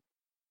well.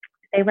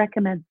 They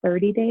recommend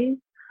 30 days.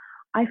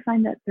 I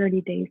find that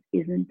 30 days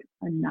isn't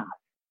enough,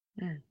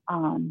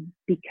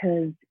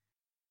 because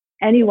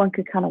anyone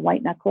could kind of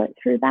white knuckle it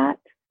through that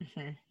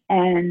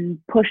and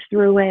push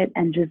through it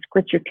and just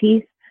grit your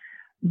teeth.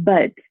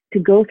 But to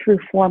go through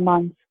 4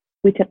 months,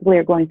 we typically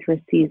are going through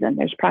a season.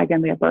 There's probably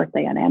going to be a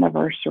birthday, an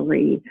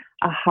anniversary,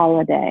 a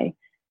holiday.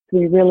 So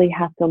we really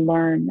have to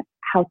learn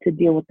how to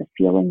deal with the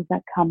feelings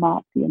that come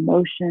up, the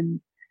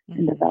emotions,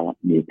 and develop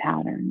new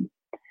patterns.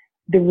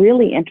 The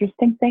really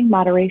interesting thing,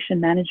 moderation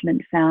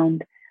management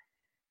found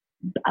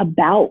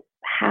about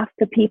half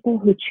the people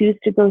who choose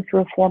to go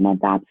through a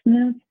 4-month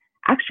abstinence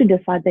actually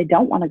decide they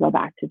don't want to go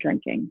back to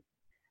drinking.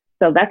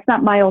 So that's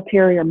not my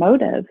ulterior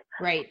motive.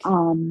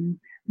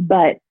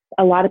 But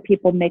a lot of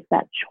people make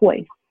that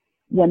choice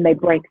when they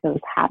break those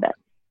habits.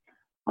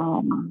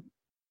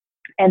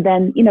 And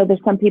then,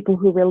 there's some people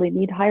who really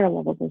need higher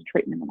levels of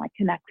treatment, and I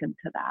connect them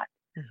to that.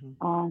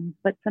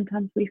 But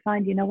sometimes we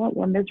find,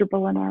 we're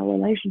miserable in our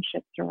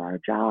relationships or our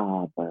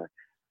job, or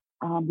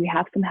we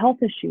have some health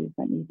issues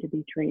that need to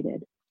be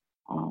treated.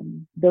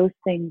 Those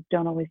things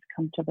don't always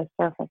come to the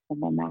surface, and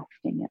we're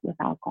masking it with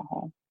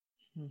alcohol.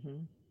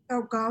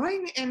 So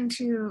going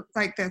into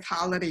like this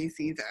holiday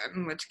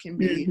season, which can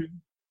be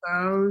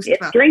so It's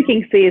stressful.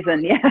 drinking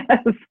season, yes.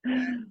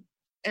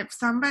 If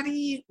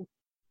somebody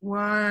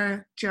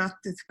were just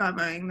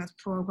discovering this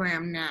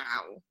program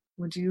now,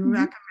 would you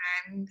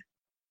recommend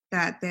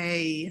that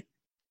they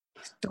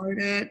start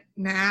it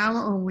now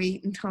or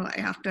wait until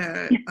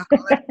after the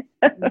holiday?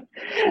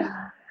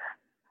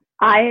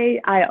 I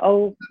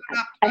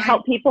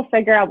help people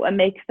figure out what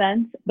makes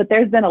sense, but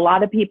there's been a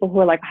lot of people who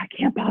are like, I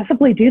can't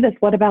possibly do this.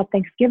 What about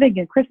Thanksgiving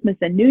and Christmas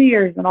and New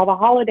Year's and all the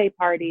holiday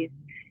parties?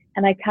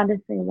 And I kind of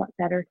say, what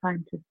better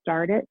time to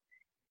start it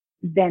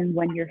than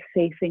when you're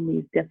facing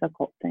these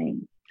difficult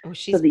things,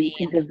 so that you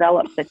can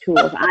develop the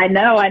tools. I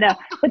know.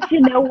 But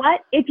you know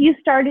what? If you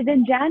started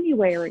in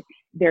January,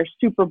 there's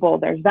Super Bowl,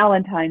 there's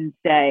Valentine's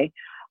Day,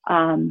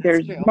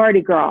 there's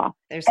Mardi Gras.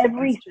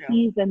 Every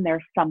season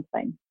there's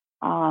something.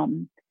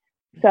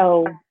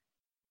 So,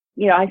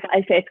 I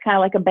say it's kind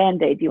of like a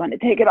Band-Aid. Do you want to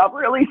take it off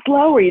really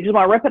slow, or you just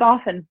want to rip it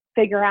off and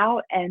figure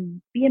out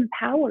and be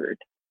empowered?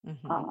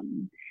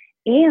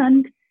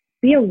 And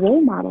be a role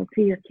model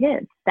to your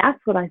kids. That's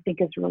what I think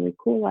is really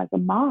cool as a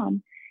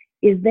mom,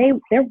 is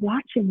they're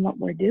watching what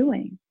we're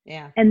doing.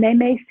 Yeah. And they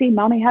may see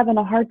mommy having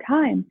a hard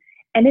time.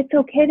 And it's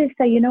okay to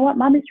say, you know what,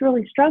 mommy's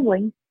really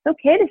struggling. It's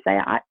okay to say,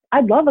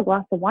 I'd love a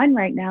glass of wine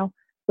right now,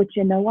 but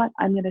you know what,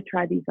 I'm going to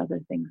try these other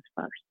things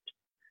first.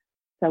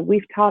 So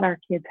we've taught our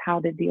kids how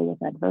to deal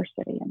with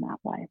adversity in that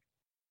way.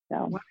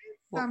 So what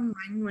is some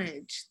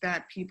language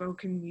that people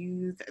can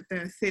use if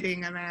they're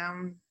sitting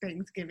around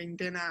Thanksgiving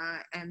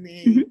dinner and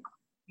they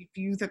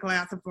refuse a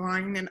glass of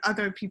wine and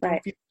other people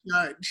feel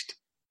judged?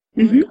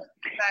 It's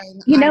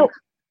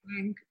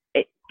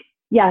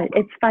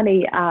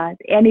funny.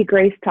 Annie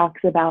Grace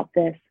talks about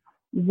this.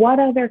 What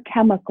other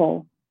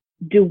chemical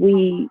do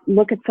we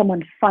look at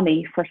someone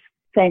funny for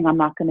saying I'm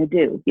not going to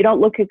do? You don't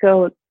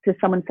go to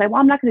someone and say, well,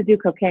 I'm not going to do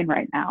cocaine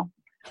right now,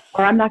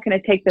 or I'm not going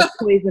to take this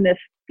poisonous,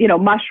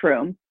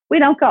 mushroom. We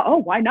don't go, oh,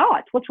 why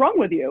not? What's wrong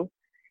with you?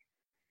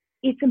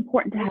 It's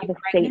important to have a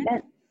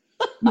statement.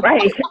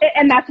 Right.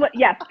 And that's what,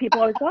 yes,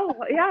 people always go,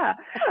 oh, yeah.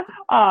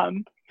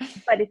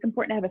 But it's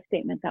important to have a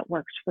statement that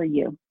works for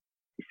you.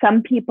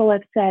 Some people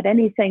have said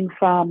anything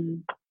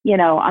from,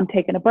 I'm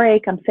taking a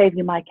break, I'm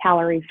saving my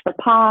calories for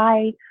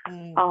pie.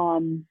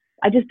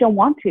 I just don't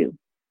want to.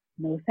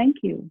 No, thank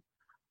you.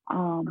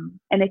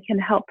 And it can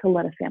help to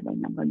let a family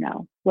member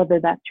know, whether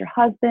that's your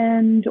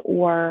husband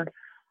or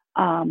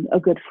a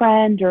good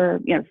friend or,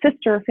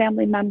 sister or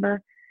family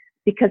member,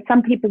 because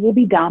some people will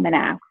be dumb and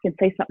ask and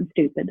say something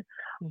stupid.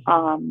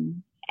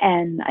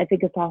 And I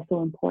think it's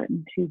also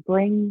important to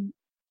bring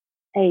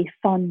a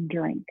fun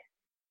drink.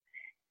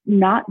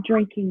 Not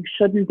drinking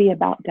shouldn't be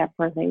about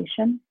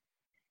deprivation.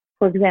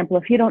 For example,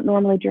 if you don't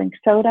normally drink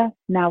soda,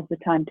 now's the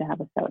time to have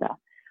a soda.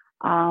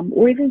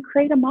 Or even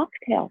create a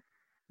mocktail.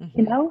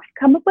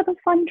 Come up with a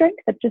fun drink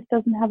that just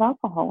doesn't have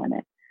alcohol in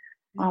it.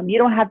 You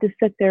don't have to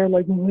sit there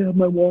like, oh, I have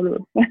my water.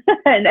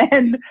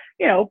 and,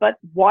 but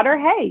water,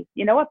 hey,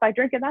 if I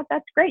drink that,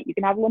 that's great. You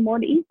can have a little more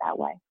to eat that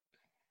way.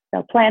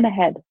 So plan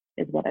ahead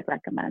is what I'd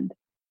recommend.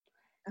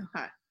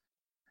 Okay.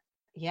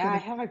 Yeah, I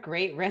have a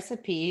great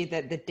recipe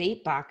that the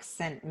Date Box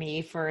sent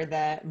me for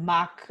the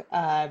mock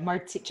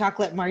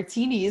chocolate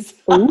martinis.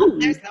 Ooh,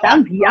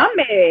 sounds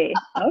yummy.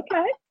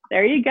 Okay,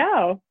 there you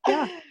go.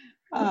 Yeah.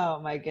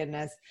 Oh my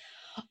goodness.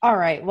 All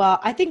right. Well,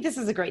 I think this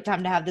is a great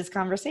time to have this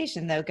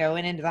conversation, though,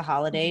 going into the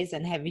holidays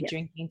and heavy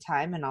drinking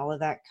time and all of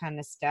that kind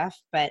of stuff.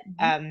 But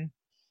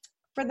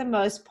for the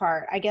most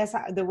part, I guess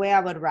the way I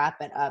would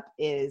wrap it up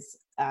is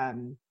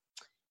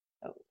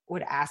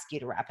would ask you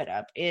to wrap it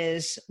up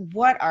is,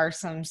 what are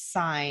some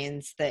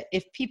signs that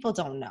if people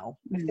don't know,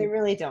 if they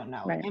really don't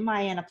know, am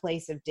I in a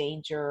place of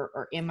danger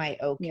or am I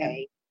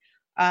okay?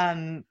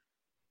 And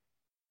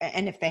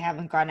if they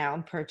haven't gone out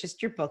and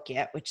purchased your book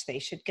yet, which they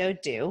should go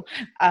do,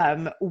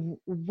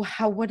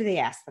 what do they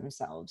ask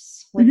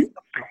themselves? What's the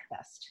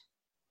best?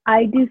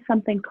 I do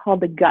something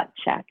called the gut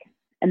check,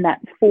 and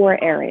that's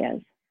 4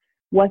 areas.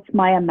 What's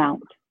my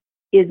amount?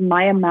 Is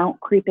my amount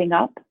creeping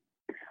up?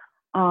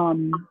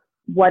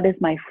 What is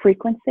my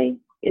frequency?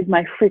 Is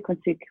my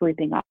frequency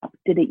creeping up?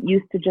 Did it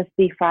used to just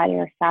be Friday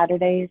or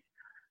Saturdays,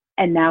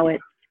 and now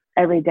it's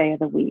every day of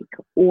the week?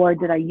 Or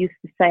did I used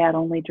to say I'd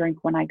only drink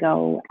when I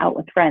go out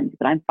with friends,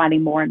 but I'm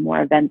finding more and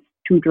more events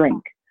to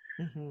drink?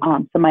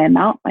 So my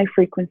amount, my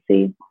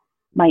frequency,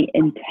 my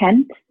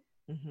intent.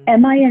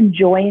 Am I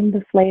enjoying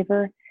the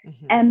flavor?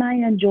 Am I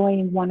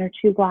enjoying 1 or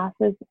 2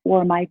 glasses,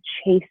 or am I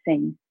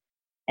chasing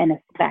an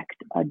effect,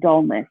 a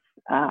dullness,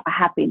 a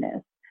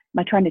happiness? Am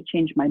I trying to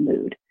change my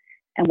mood?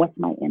 And what's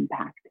my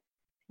impact?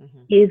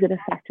 Is it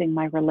affecting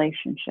my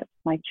relationships,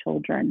 my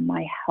children,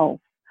 my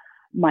health,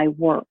 my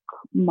work,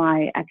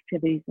 my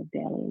activities of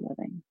daily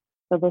living?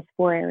 So those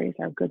 4 areas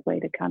are a good way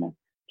to kind of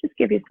just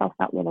give yourself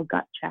that little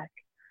gut check.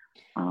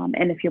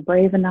 And if you're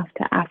brave enough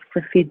to ask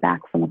for feedback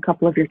from a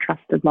couple of your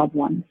trusted loved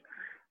ones,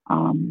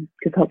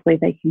 because hopefully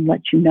they can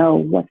let you know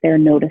what they're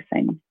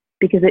noticing,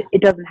 because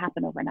it doesn't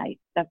happen overnight.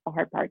 That's the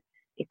hard part.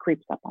 It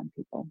creeps up on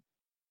people.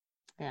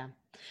 Yeah.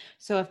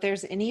 So if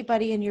there's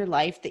anybody in your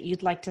life that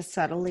you'd like to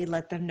subtly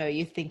let them know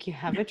you think you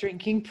have a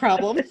drinking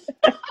problem,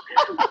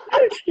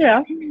 Yeah.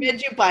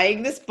 recommend you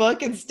buying this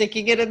book and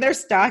sticking it in their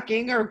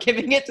stocking or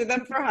giving it to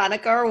them for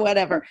Hanukkah or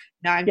whatever.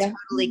 No, I'm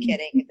totally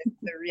kidding.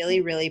 It's a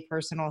really, really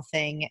personal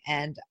thing.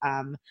 And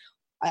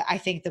I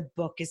think the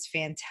book is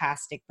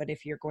fantastic, but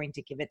if you're going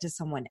to give it to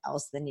someone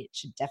else, then it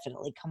should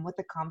definitely come with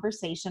a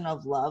conversation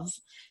of love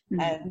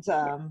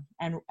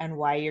and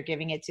why you're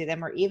giving it to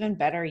them, or even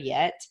better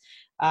yet,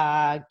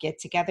 get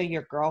together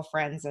your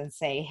girlfriends and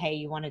say, hey,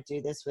 you want to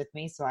do this with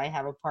me? So I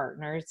have a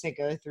partner to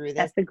go through this.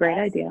 That's a great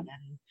idea.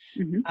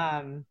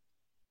 And,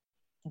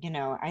 you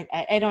know,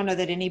 I don't know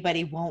that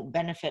anybody won't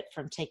benefit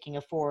from taking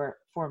a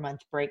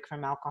 4-month break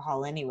from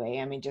alcohol anyway.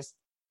 I mean, just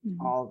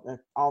all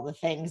the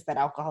things that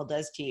alcohol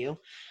does to you,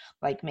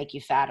 like make you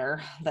fatter,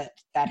 that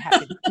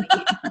happens to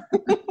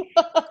me.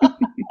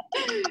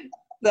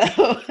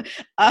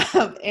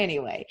 So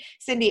anyway,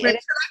 Cindi, Wait, should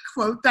I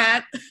quote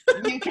that?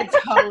 You can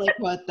totally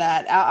quote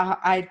that.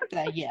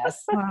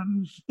 Yes.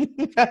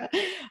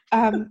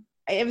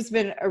 It's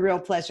been a real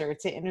pleasure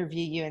to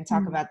interview you and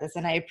talk about this,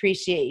 and I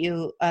appreciate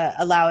you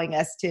allowing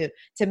us to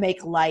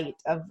make light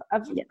of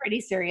a pretty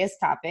serious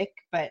topic,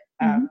 but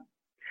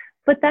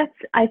that's,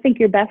 I think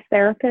your best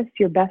therapists,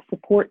 your best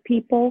support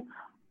people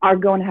are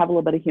going to have a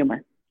little bit of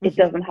humor. It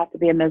doesn't have to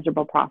be a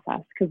miserable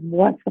process, because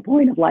what's the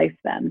point of life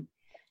then?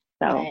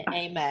 So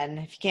amen.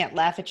 If you can't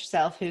laugh at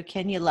yourself, who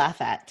can you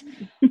laugh at?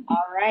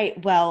 All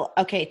right. Well,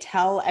 okay.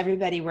 Tell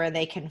everybody where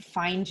they can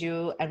find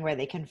you and where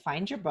they can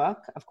find your book.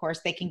 Of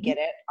course, they can get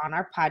it on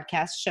our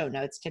podcast show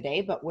notes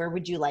today, but where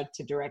would you like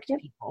to direct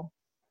people?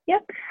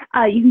 Yep.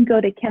 You can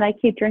go to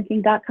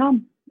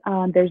canikeepdrinking.com.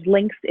 There's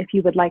links if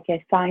you would like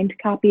a signed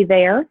copy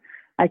there.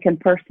 I can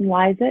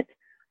personalize it.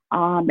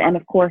 And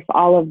of course,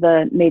 all of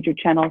the major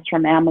channels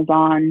from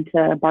Amazon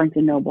to Barnes &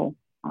 Noble,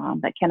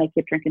 at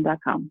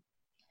canikeepdrinking.com.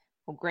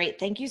 Well, great.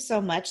 Thank you so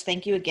much.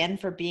 Thank you again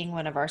for being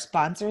one of our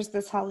sponsors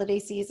this holiday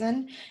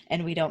season.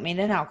 And we don't mean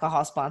an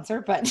alcohol sponsor,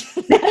 but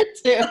that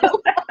too.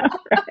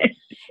 Right.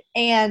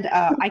 And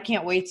I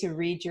can't wait to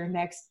read your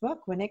next book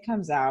when it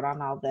comes out on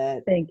all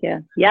the... Thank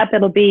you. Yep,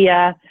 it'll be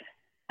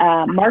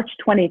March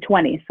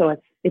 2020, so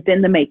it's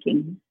in the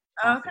making.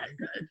 Okay,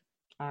 good.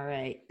 All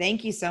right.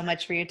 Thank you so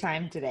much for your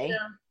time today.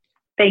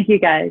 Thank you,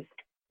 guys.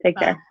 Take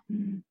care.